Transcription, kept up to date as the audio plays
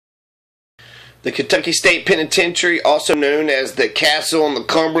The Kentucky State Penitentiary, also known as the Castle on the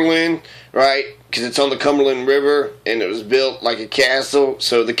Cumberland, right? Because it's on the Cumberland River and it was built like a castle.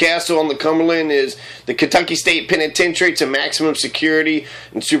 So the Castle on the Cumberland is the Kentucky State Penitentiary. It's a maximum security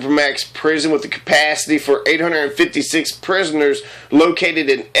and supermax prison with a capacity for 856 prisoners located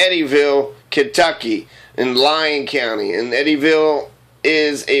in Eddyville, Kentucky, in Lyon County. And Eddyville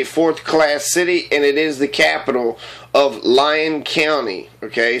is a fourth-class city, and it is the capital of Lyon County.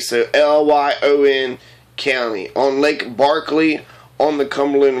 Okay, so Lyon County on Lake Barkley on the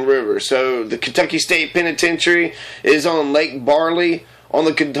Cumberland River. So the Kentucky State Penitentiary is on Lake Barley on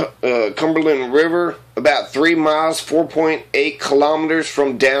the Cumberland River, about 3 miles, 4.8 kilometers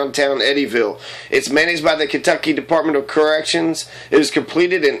from downtown Eddyville. It's managed by the Kentucky Department of Corrections. It was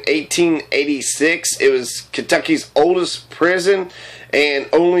completed in 1886. It was Kentucky's oldest prison and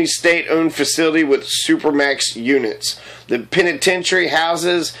only state-owned facility with supermax units. The penitentiary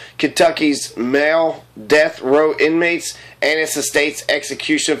houses Kentucky's male death row inmates, and it's a state's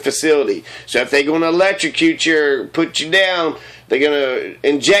execution facility. So if they're going to electrocute you or put you down, they're going to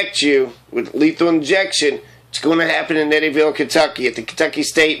inject you with lethal injection. It's going to happen in Eddyville, Kentucky, at the Kentucky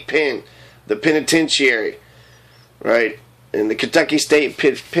State Pen, the penitentiary, right? In the Kentucky State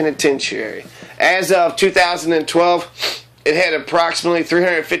Penitentiary. As of 2012, it had approximately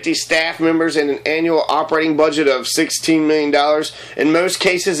 350 staff members and an annual operating budget of $16 million. In most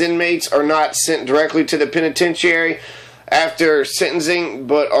cases, inmates are not sent directly to the penitentiary after sentencing,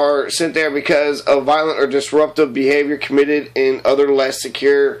 but are sent there because of violent or disruptive behavior committed in other less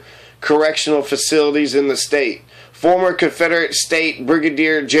secure correctional facilities in the state. Former Confederate State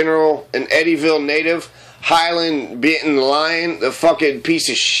Brigadier General and Eddyville native Highland Benton Lyon, the fucking piece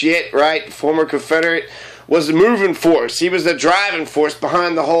of shit, right? Former Confederate, was the moving force. He was the driving force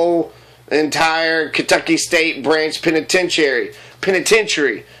behind the whole entire Kentucky State Branch Penitentiary.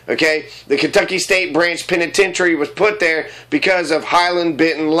 Okay? The Kentucky State Branch Penitentiary was put there because of Highland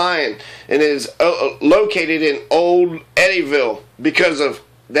Benton Lyon, and it is located in Old Eddyville because of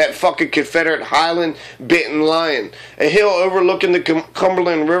that fucking Confederate Highland Benton Lyon. A hill overlooking the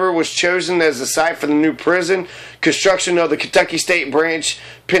Cumberland River was chosen as the site for the new prison. Construction of the Kentucky State Branch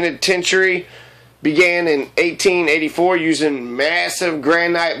Penitentiary began in 1884 using massive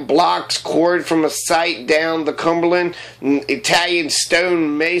granite blocks quarried from a site down the Cumberland. Italian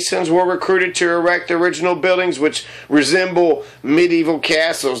stone masons were recruited to erect the original buildings, which resemble medieval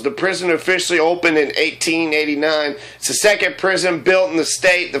castles. The prison officially opened in 1889. It's the second prison built in the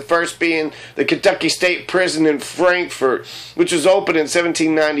state, the first being the Kentucky State Prison in Frankfort, which was opened in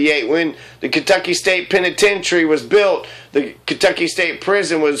 1798. When the Kentucky State Penitentiary was built, the Kentucky State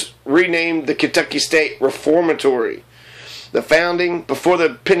Prison was renamed the Kentucky State Reformatory. The founding, before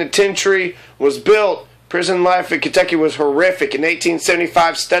the penitentiary was built, prison life in Kentucky was horrific. In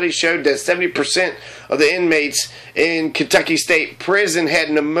 1875, studies showed that 70% of the inmates in Kentucky State Prison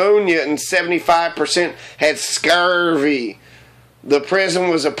had pneumonia and 75% had scurvy. The prison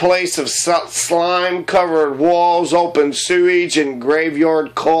was a place of slime-covered walls, open sewage, and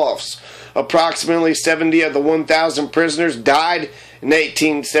graveyard coughs. Approximately 70 of the 1,000 prisoners died in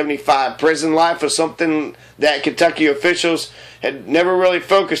 1875. Prison life was something that Kentucky officials had never really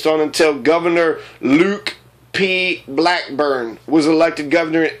focused on until Governor Luke P. Blackburn was elected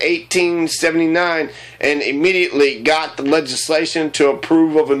governor in 1879 and immediately got the legislation to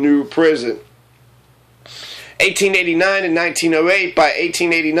approve of a new prison. 1889 and 1908. By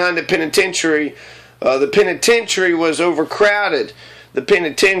 1889, the penitentiary was overcrowded. The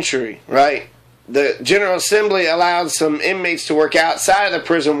penitentiary, right? The General Assembly allowed some inmates to work outside of the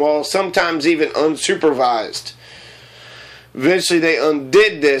prison walls, sometimes even unsupervised. Eventually they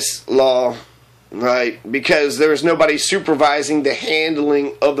undid this law, right, because there was nobody supervising the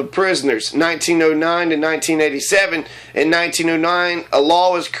handling of the prisoners. 1909 to 1987. In 1909, a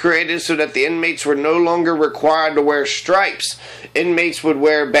law was created so that the inmates were no longer required to wear stripes. Inmates would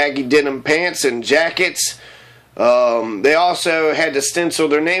wear baggy denim pants and jackets. They also had to stencil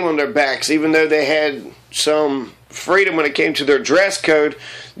their name on their backs. Even though they had some freedom when it came to their dress code,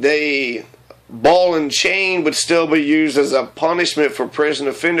 the ball and chain would still be used as a punishment for prison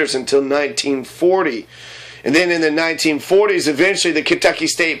offenders until 1940. And then in the 1940s, eventually the Kentucky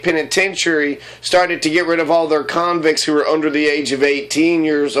State Penitentiary started to get rid of all their convicts who were under the age of 18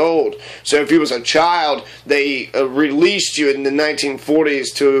 years old. So if you was a child, they released you in the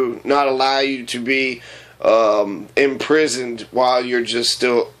 1940s to not allow you to be imprisoned while you're just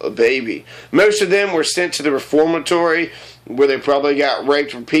still a baby. Most of them were sent to the reformatory, where they probably got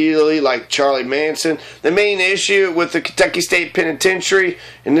raped repeatedly, like Charlie Manson. The main issue with the Kentucky State Penitentiary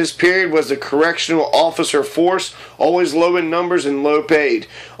in this period was the correctional officer force, always low in numbers and low paid.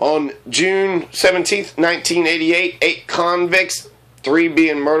 On June 17th, 1988, 8 convicts, 3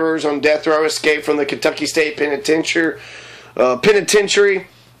 being murderers on death row, escaped from the Kentucky State Penitentiary.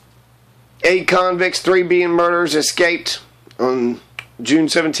 8 convicts, 3 being murderers, escaped on June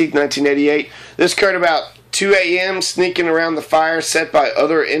 17th, 1988. This occurred about 2 a.m., sneaking around the fire set by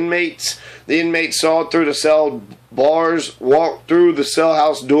other inmates. The inmates saw through the cell bars, walked through the cell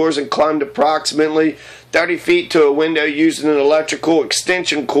house doors, and climbed approximately 30 feet to a window using an electrical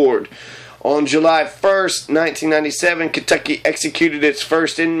extension cord. On July 1st, 1997, Kentucky executed its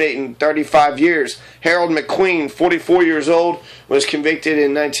first inmate in 35 years. Harold McQueen, 44 years old, was convicted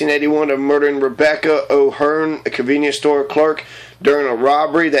in 1981 of murdering Rebecca O'Hearn, a convenience store clerk, during a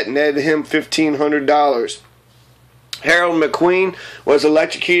robbery that netted him $1,500. Harold McQueen was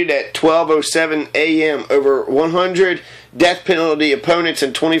electrocuted at 12:07 a.m. Over 100 death penalty opponents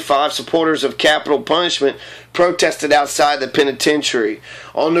and 25 supporters of capital punishment protested outside the penitentiary.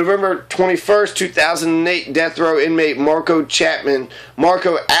 On November 21st, 2008, death row inmate Marco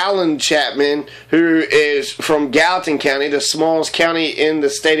Allen Chapman, who is from Gallatin County, the smallest county in the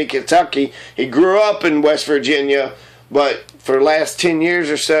state of Kentucky. He grew up in West Virginia, but for the last 10 years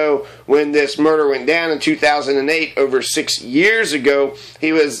or so, when this murder went down in 2008, over 6 years ago,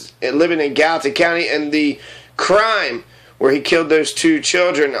 he was living in Gallatin County, and the crime where he killed those 2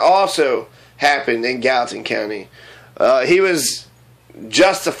 children also happened in Gallatin County. He was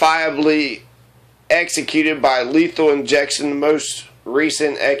justifiably executed by lethal injection, the most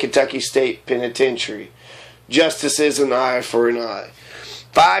recent at Kentucky State Penitentiary. Justice is an eye for an eye.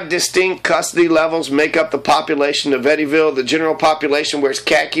 5 distinct custody levels make up the population of Eddyville. The general population wears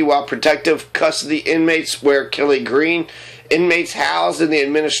khaki, while protective custody inmates wear Kelly green. Inmates housed in the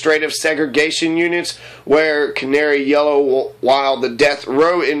administrative segregation units wear canary yellow, while the death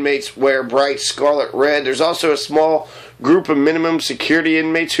row inmates wear bright scarlet red. There's also a small group of minimum security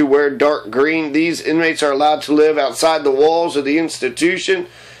inmates who wear dark green. These inmates are allowed to live outside the walls of the institution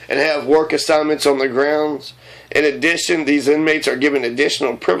and have work assignments on the grounds. In addition, these inmates are given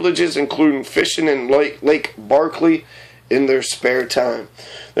additional privileges, including fishing in Lake Barkley in their spare time.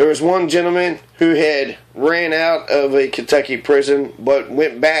 There was one gentleman who had ran out of a Kentucky prison but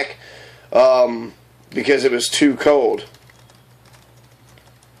went back because it was too cold.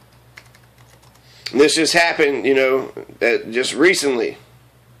 And this just happened, just recently.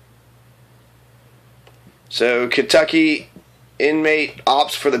 So Kentucky inmate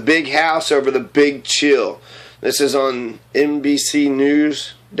opts for the big house over the big chill. This is on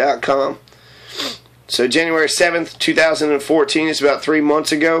NBCnews.com. So January 7th, 2014, it's about 3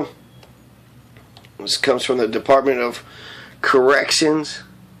 months ago. This comes from the Department of Corrections.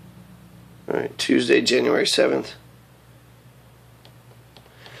 All right, Tuesday, January 7th.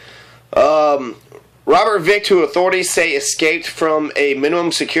 Robert Vick, who authorities say escaped from a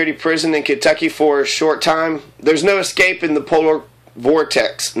minimum security prison in Kentucky for a short time. There's no escape in the polar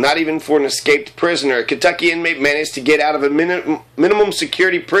vortex, not even for an escaped prisoner. A Kentucky inmate managed to get out of a minimum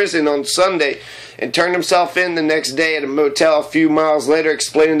security prison on Sunday and turned himself in the next day at a motel a few miles later,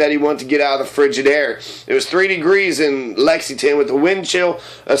 explaining that he wanted to get out of the frigid air. It was 3 degrees in Lexington with a wind chill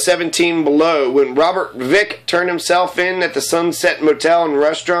of 17 below. When Robert Vick turned himself in at the Sunset Motel and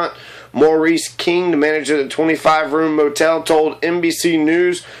Restaurant, Maurice King, the manager of the 25-room motel, told NBC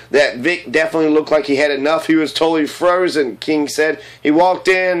News that Vick definitely looked like he had enough. He was totally frozen, King said. He walked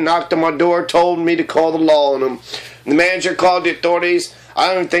in, knocked on my door, told me to call the law on him. The manager called the authorities.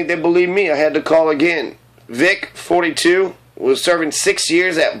 I don't think they believed me. I had to call again. Vick, 42, was serving 6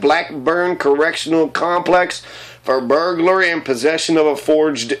 years at Blackburn Correctional Complex for burglary and possession of a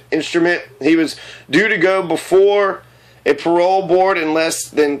forged instrument. He was due to go before a parole board in less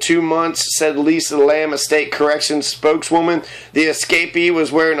than 2 months, said Lisa Lamb, a state corrections spokeswoman. The escapee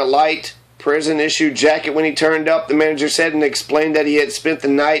was wearing a light prison-issued jacket when he turned up, the manager said, and explained that he had spent the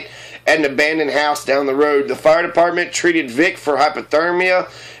night at an abandoned house down the road. The fire department treated Vick for hypothermia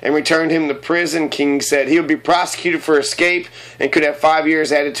and returned him to prison, King said. He would be prosecuted for escape and could have 5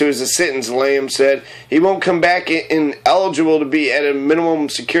 years added to his sentence, Lamb said. He won't come back ineligible to be at a minimum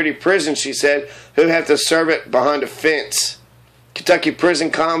security prison, she said. He'll have to serve it behind a fence. Kentucky prison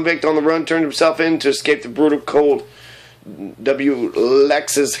convict on the run turned himself in to escape the brutal cold. W.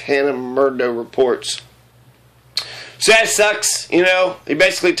 Lexus Hannah Murdo reports. So that sucks, you know. He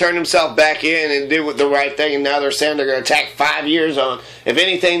basically turned himself back in and did the right thing, and now they're saying they're going to attack 5 years on. If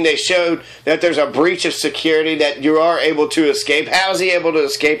anything, they showed that there's a breach of security, that you are able to escape. How is he able to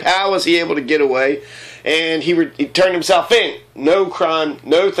escape? How was he able to get away? And he turned himself in. No crime,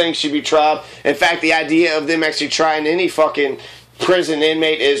 no thing should be tried. In fact, the idea of them actually trying any fucking prison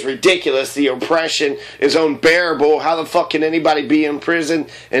inmate is ridiculous. The oppression is unbearable. How the fuck can anybody be in prison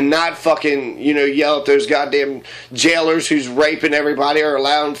and not fucking, you know, yell at those goddamn jailers who's raping everybody or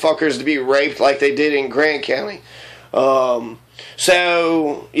allowing fuckers to be raped like they did in Grant County?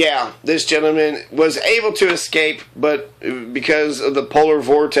 So, yeah, this gentleman was able to escape, but because of the polar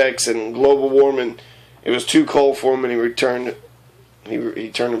vortex and global warming, it was too cold for him, and he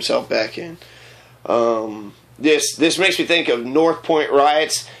turned himself back in. This makes me think of North Point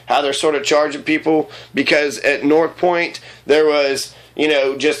riots, how they're sort of charging people, because at North Point there was, you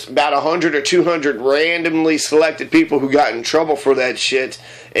know, just about 100 or 200 randomly selected people who got in trouble for that shit,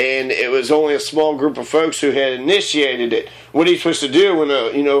 and it was only a small group of folks who had initiated it. What are you supposed to do when a,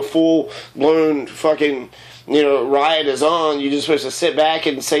 you know, full-blown fucking, you know, riot is on? You're just supposed to sit back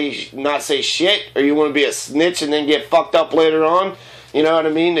and not say shit, or you want to be a snitch and then get fucked up later on? You know what I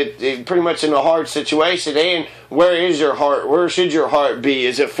mean? It pretty much in a hard situation. And where is your heart? Where should your heart be?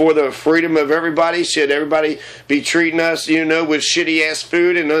 Is it for the freedom of everybody? Should everybody be treating us, you know, with shitty ass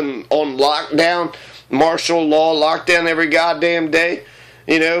food and on lockdown, martial law lockdown every goddamn day?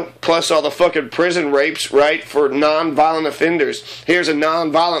 You know, plus all the fucking prison rapes, right, for non-violent offenders. Here's a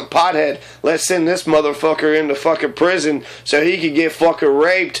non-violent pothead. Let's send this motherfucker into fucking prison so he could get fucking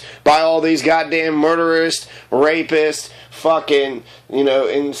raped by all these goddamn murderers, rapists, fucking, you know,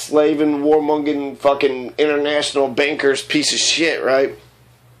 enslaving, warmongering, fucking international bankers, piece of shit, right?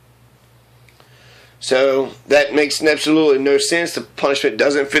 So that makes absolutely no sense. The punishment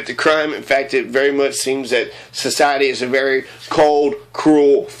doesn't fit the crime. In fact, it very much seems that society is a very cold,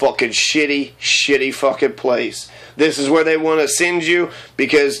 cruel, fucking shitty fucking place. This is where they want to send you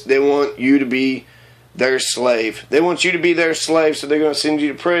because they want you to be their slave. They want you to be their slave, so they're going to send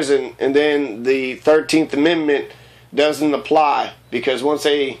you to prison. And then the 13th Amendment doesn't apply, because once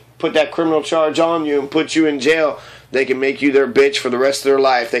they put that criminal charge on you and put you in jail, they can make you their bitch for the rest of their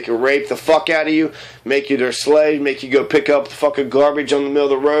life. They can rape the fuck out of you, make you their slave, make you go pick up the fucking garbage on the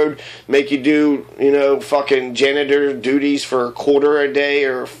middle of the road, make you do, you know, fucking janitor duties for a quarter a day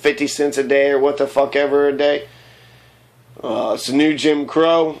or 50 cents a day or what the fuck ever a day. It's a new Jim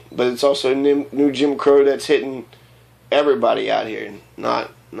Crow, but it's also a new Jim Crow that's hitting everybody out here, not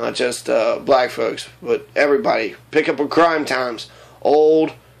just black folks, but everybody. Pick up on crime times.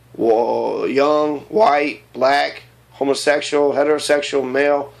 Old, young, white, black, homosexual, heterosexual,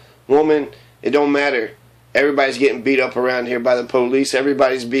 male, woman. It don't matter. Everybody's getting beat up around here by the police.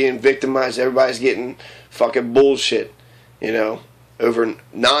 Everybody's being victimized. Everybody's getting fucking bullshit, you know, over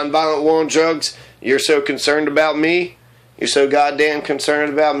nonviolent war on drugs. You're so concerned about me. You're so goddamn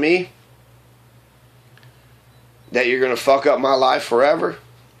concerned about me that you're going to fuck up my life forever.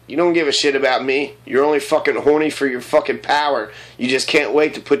 You don't give a shit about me. You're only fucking horny for your fucking power. You just can't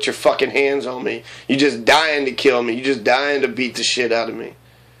wait to put your fucking hands on me. You're just dying to kill me. You're just dying to beat the shit out of me.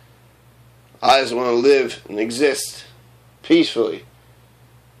 I just want to live and exist peacefully.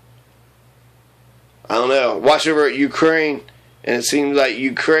 I don't know. Watch over at Ukraine, and it seems like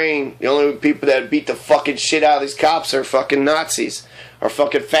Ukraine, the only people that beat the fucking shit out of these cops are fucking Nazis, or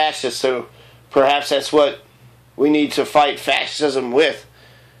fucking fascists. So perhaps that's what we need to fight fascism with.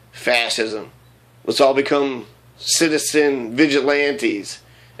 Fascism. Let's all become citizen vigilantes.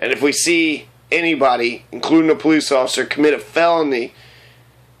 And if we see anybody, including a police officer, commit a felony,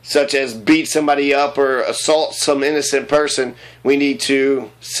 such as beat somebody up or assault some innocent person, we need to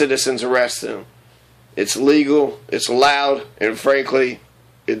citizens arrest them. It's legal, it's allowed, and frankly,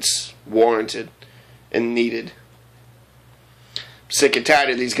 it's warranted and needed. Sick and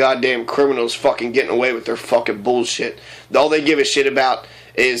tired of these goddamn criminals fucking getting away with their fucking bullshit. All they give a shit about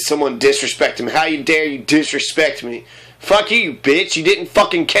is someone disrespect them. How you dare you disrespect me? Fuck you, you bitch. You didn't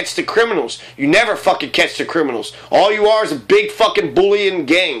fucking catch the criminals. You never fucking catch the criminals. All you are is a big fucking bullying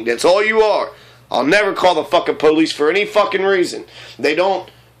gang. That's all you are. I'll never call the fucking police for any fucking reason. They don't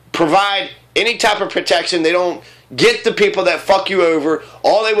provide any type of protection. They don't get the people that fuck you over.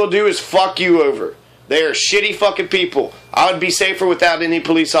 All they will do is fuck you over. They are shitty fucking people. I would be safer without any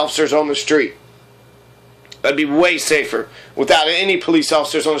police officers on the street. I'd be way safer without any police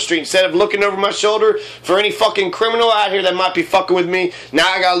officers on the street. Instead of looking over my shoulder for any fucking criminal out here that might be fucking with me, now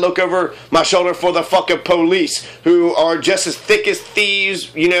I gotta look over my shoulder for the fucking police, who are just as thick as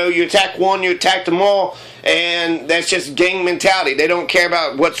thieves. You know, you attack one, you attack them all, and that's just gang mentality. They don't care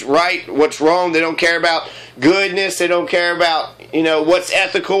about what's right, what's wrong. They don't care about goodness. They don't care about, you know, what's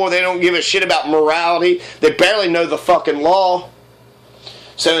ethical. They don't give a shit about morality. They barely know the fucking law.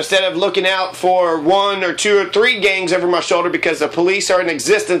 So instead of looking out for 1 or 2 or 3 gangs over my shoulder because the police are in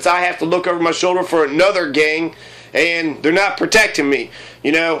existence, I have to look over my shoulder for another gang, and they're not protecting me.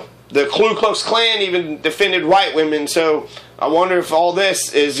 You know, the Ku Klux Klan even defended white women, so I wonder if all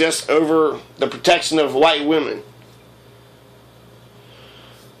this is just over the protection of white women.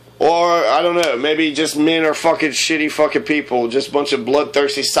 Or, I don't know, maybe just men are fucking shitty fucking people, just a bunch of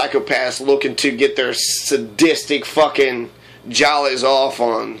bloodthirsty psychopaths looking to get their sadistic fucking jollies off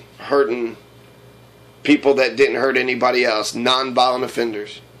on hurting people that didn't hurt anybody else, non-violent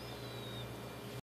offenders.